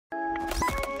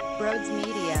Broads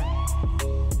Media.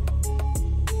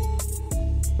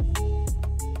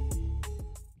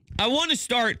 I want to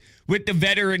start with the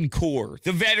veteran core,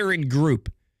 the veteran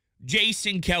group.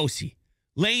 Jason Kelce,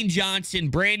 Lane Johnson,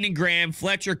 Brandon Graham,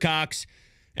 Fletcher Cox,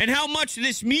 and how much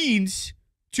this means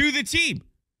to the team.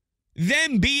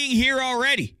 Them being here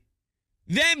already.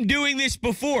 Them doing this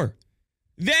before.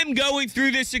 Them going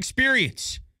through this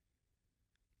experience.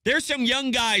 There's some young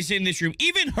guys in this room.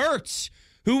 Even Hurts,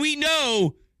 who we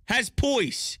know has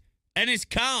poise and is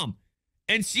calm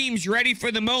and seems ready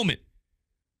for the moment.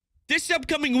 This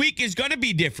upcoming week is going to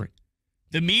be different.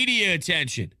 The media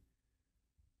attention.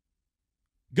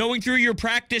 Going through your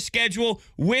practice schedule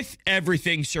with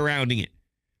everything surrounding it.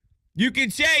 You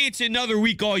can say it's another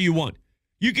week all you want.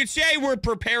 You can say we're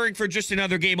preparing for just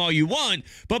another game all you want,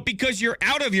 but because you're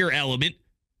out of your element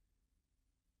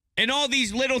and all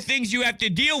these little things you have to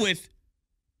deal with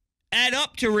add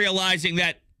up to realizing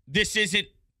that this isn't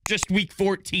just week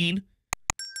 14.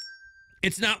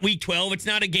 It's not week 12. It's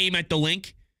not a game at the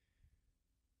Link.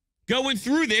 Going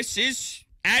through this is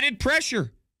added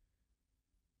pressure.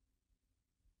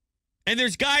 And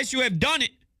there's guys who have done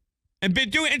it and been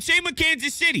doing it. And same with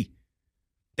Kansas City.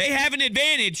 They have an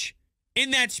advantage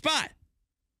in that spot.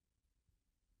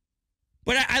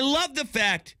 But I love the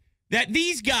fact that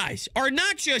these guys are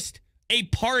not just a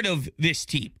part of this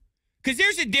team. Because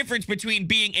there's a difference between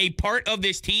being a part of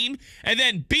this team and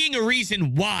then being a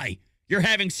reason why you're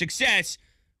having success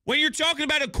when you're talking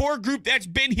about a core group that's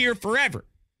been here forever.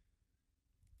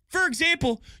 For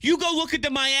example, you go look at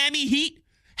the Miami Heat.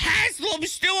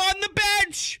 Haslam's still on the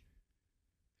bench.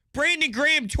 Brandon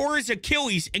Graham tore his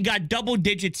Achilles and got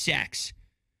double-digit sacks.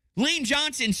 Lane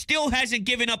Johnson still hasn't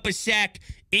given up a sack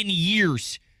in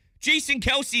years. Jason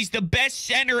Kelce's the best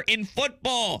center in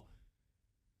football.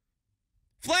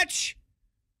 Fletch,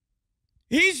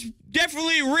 he's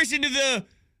definitely risen to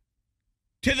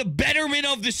the betterment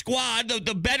of the squad.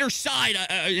 The better side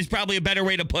is probably a better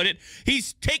way to put it.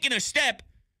 He's taken a step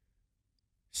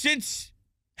since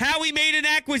Howie made an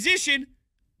acquisition,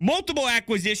 multiple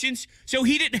acquisitions, so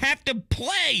he didn't have to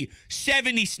play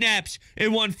 70 snaps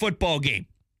in one football game.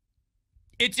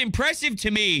 It's impressive to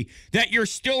me that you're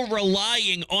still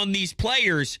relying on these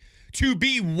players to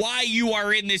be why you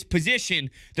are in this position.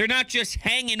 They're not just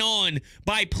hanging on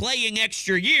by playing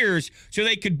extra years so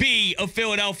they could be a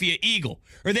Philadelphia Eagle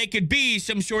or they could be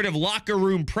some sort of locker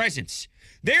room presence.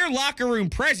 Their locker room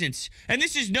presence, and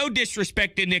this is no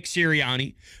disrespect to Nick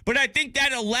Sirianni, but I think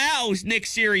that allows Nick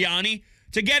Sirianni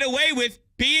to get away with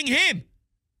being him.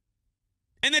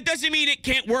 And that doesn't mean it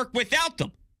can't work without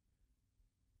them.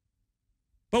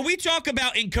 But we talk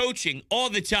about in coaching all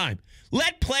the time.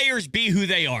 Let players be who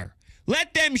they are.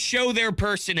 Let them show their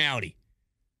personality.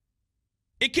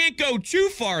 It can't go too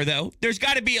far, though. There's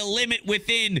got to be a limit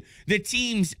within the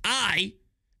team's eye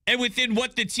and within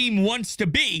what the team wants to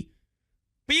be.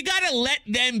 But you got to let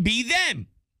them be them.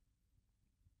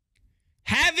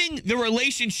 Having the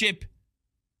relationship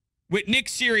with Nick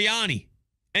Sirianni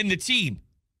and the team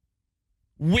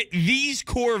with these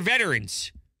core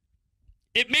veterans,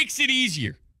 it makes it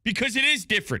easier because it is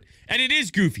different and it is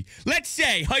goofy. Let's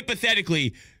say,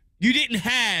 hypothetically, you didn't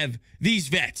have these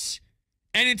vets.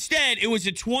 And instead, it was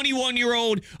a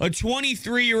 21-year-old, a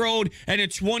 23-year-old, and a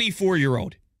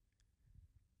 24-year-old.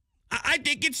 I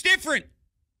think it's different.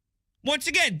 Once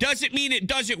again, doesn't mean it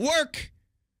doesn't work.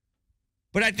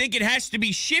 But I think it has to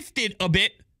be shifted a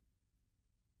bit.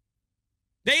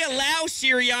 They allow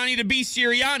Sirianni to be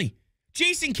Sirianni.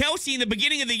 Jason Kelce in the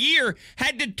beginning of the year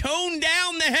had to tone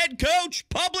down the head coach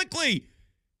publicly.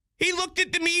 He looked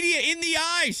at the media in the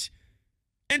eyes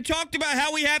and talked about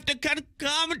how we have to kind of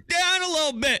calm it down a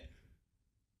little bit.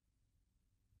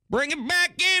 Bring it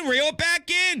back in, reel it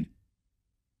back in.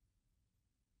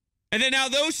 And then now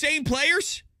those same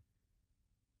players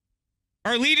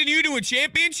are leading you to a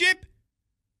championship?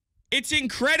 It's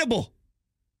incredible.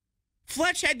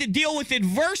 Fletch had to deal with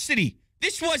adversity.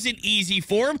 This wasn't easy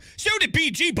for him. So did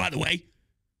BG, by the way.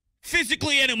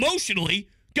 Physically and emotionally,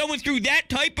 going through that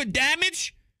type of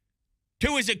damage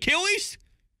to his Achilles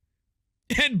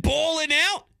and balling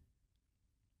out.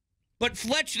 But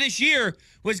Fletch this year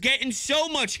was getting so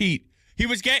much heat. He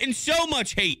was getting so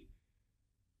much hate.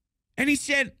 And he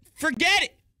said, forget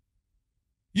it.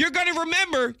 You're going to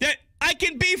remember that I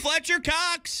can be Fletcher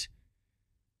Cox.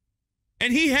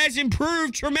 And he has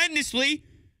improved tremendously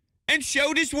and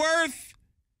showed his worth.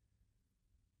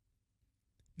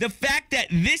 The fact that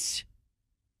this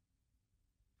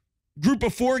group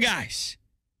of four guys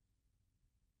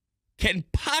can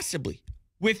possibly,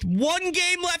 with one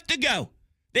game left to go,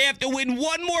 they have to win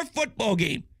one more football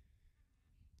game.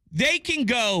 They can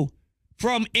go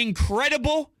from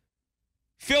incredible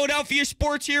Philadelphia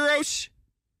sports heroes?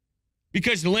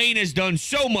 Because Lane has done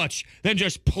so much than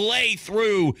just play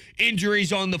through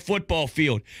injuries on the football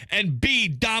field and be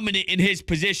dominant in his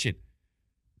position.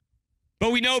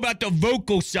 But we know about the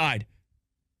vocal side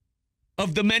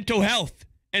of the mental health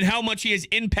and how much he has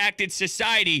impacted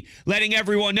society, letting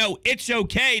everyone know it's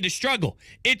okay to struggle.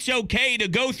 It's okay to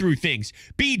go through things.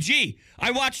 BG,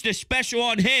 I watched a special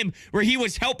on him where he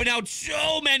was helping out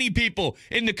so many people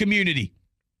in the community.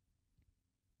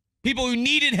 People who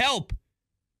needed help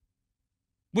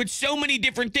with so many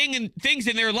different things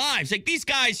in their lives. Like, these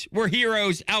guys were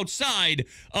heroes outside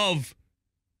of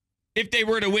if they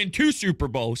were to win 2 Super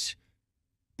Bowls.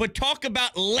 But talk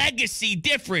about legacy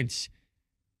difference.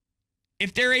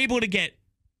 If they're able to get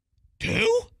 2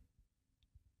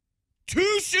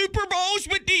 Super Bowls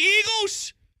with the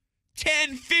Eagles,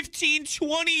 10, 15,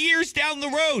 20 years down the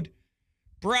road.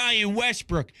 Brian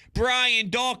Westbrook,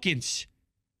 Brian Dawkins.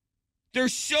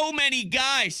 There's so many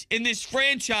guys in this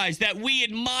franchise that we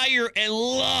admire and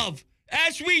love,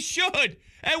 as we should,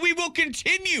 and we will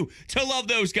continue to love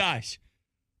those guys.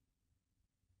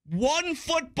 1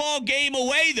 football game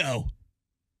away, though.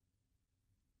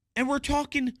 And we're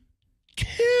talking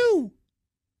 2.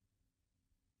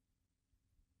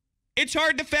 It's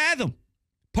hard to fathom.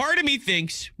 Part of me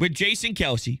thinks with Jason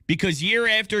Kelce, because year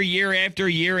after year after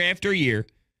year after year,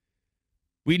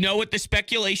 we know what the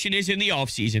speculation is in the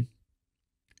offseason.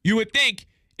 You would think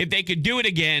if they could do it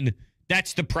again,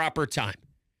 that's the proper time.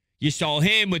 You saw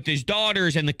him with his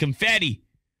daughters and the confetti.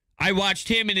 I watched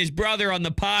him and his brother on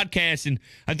the podcast, and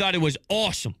I thought it was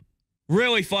awesome.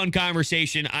 Really fun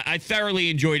conversation. I thoroughly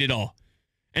enjoyed it all.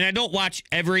 And I don't watch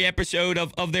every episode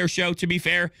of their show, to be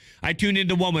fair. I tuned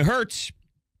into one with Hurts.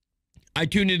 I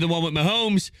tuned into the one with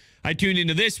Mahomes. I tuned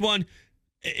into this one.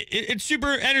 It's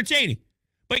super entertaining.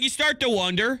 But you start to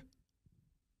wonder,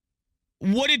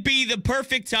 would it be the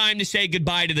perfect time to say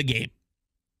goodbye to the game?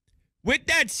 With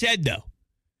that said, though,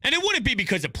 and it wouldn't be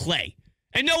because of play.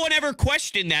 And no one ever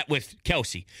questioned that with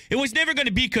Kelce. It was never going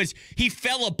to be because he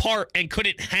fell apart and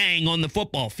couldn't hang on the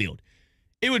football field.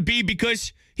 It would be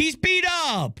because he's beat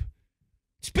up.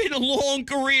 It's been a long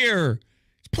career.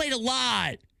 He's played a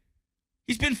lot.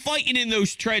 He's been fighting in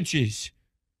those trenches.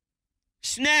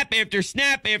 Snap after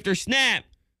snap after snap.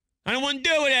 I don't want to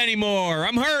do it anymore.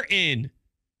 I'm hurting.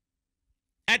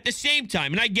 At the same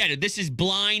time, and I get it, this is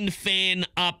blind fan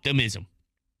optimism.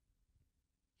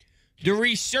 The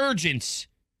resurgence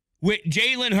with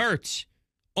Jalen Hurts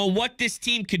on what this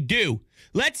team could do.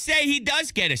 Let's say he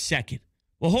does get a second.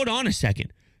 Well, hold on a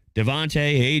second.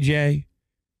 Devontae, AJ,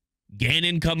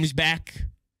 Gannon comes back.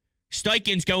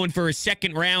 Steichen's going for a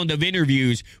second round of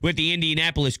interviews with the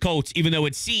Indianapolis Colts, even though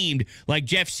it seemed like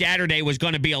Jeff Saturday was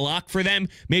going to be a lock for them.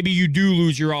 Maybe you do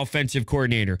lose your offensive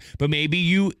coordinator, but maybe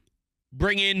you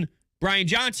bring in Brian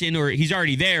Johnson, or he's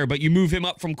already there, but you move him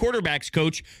up from quarterbacks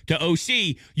coach to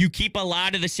OC. You keep a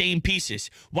lot of the same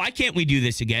pieces. Why can't we do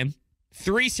this again?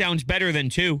 3 sounds better than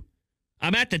 2.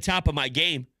 I'm at the top of my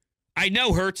game. I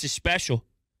know Hurts is special.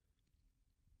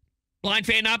 Blind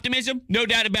fan optimism? No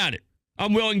doubt about it.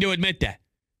 I'm willing to admit that.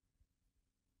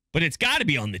 But it's got to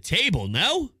be on the table,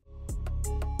 no?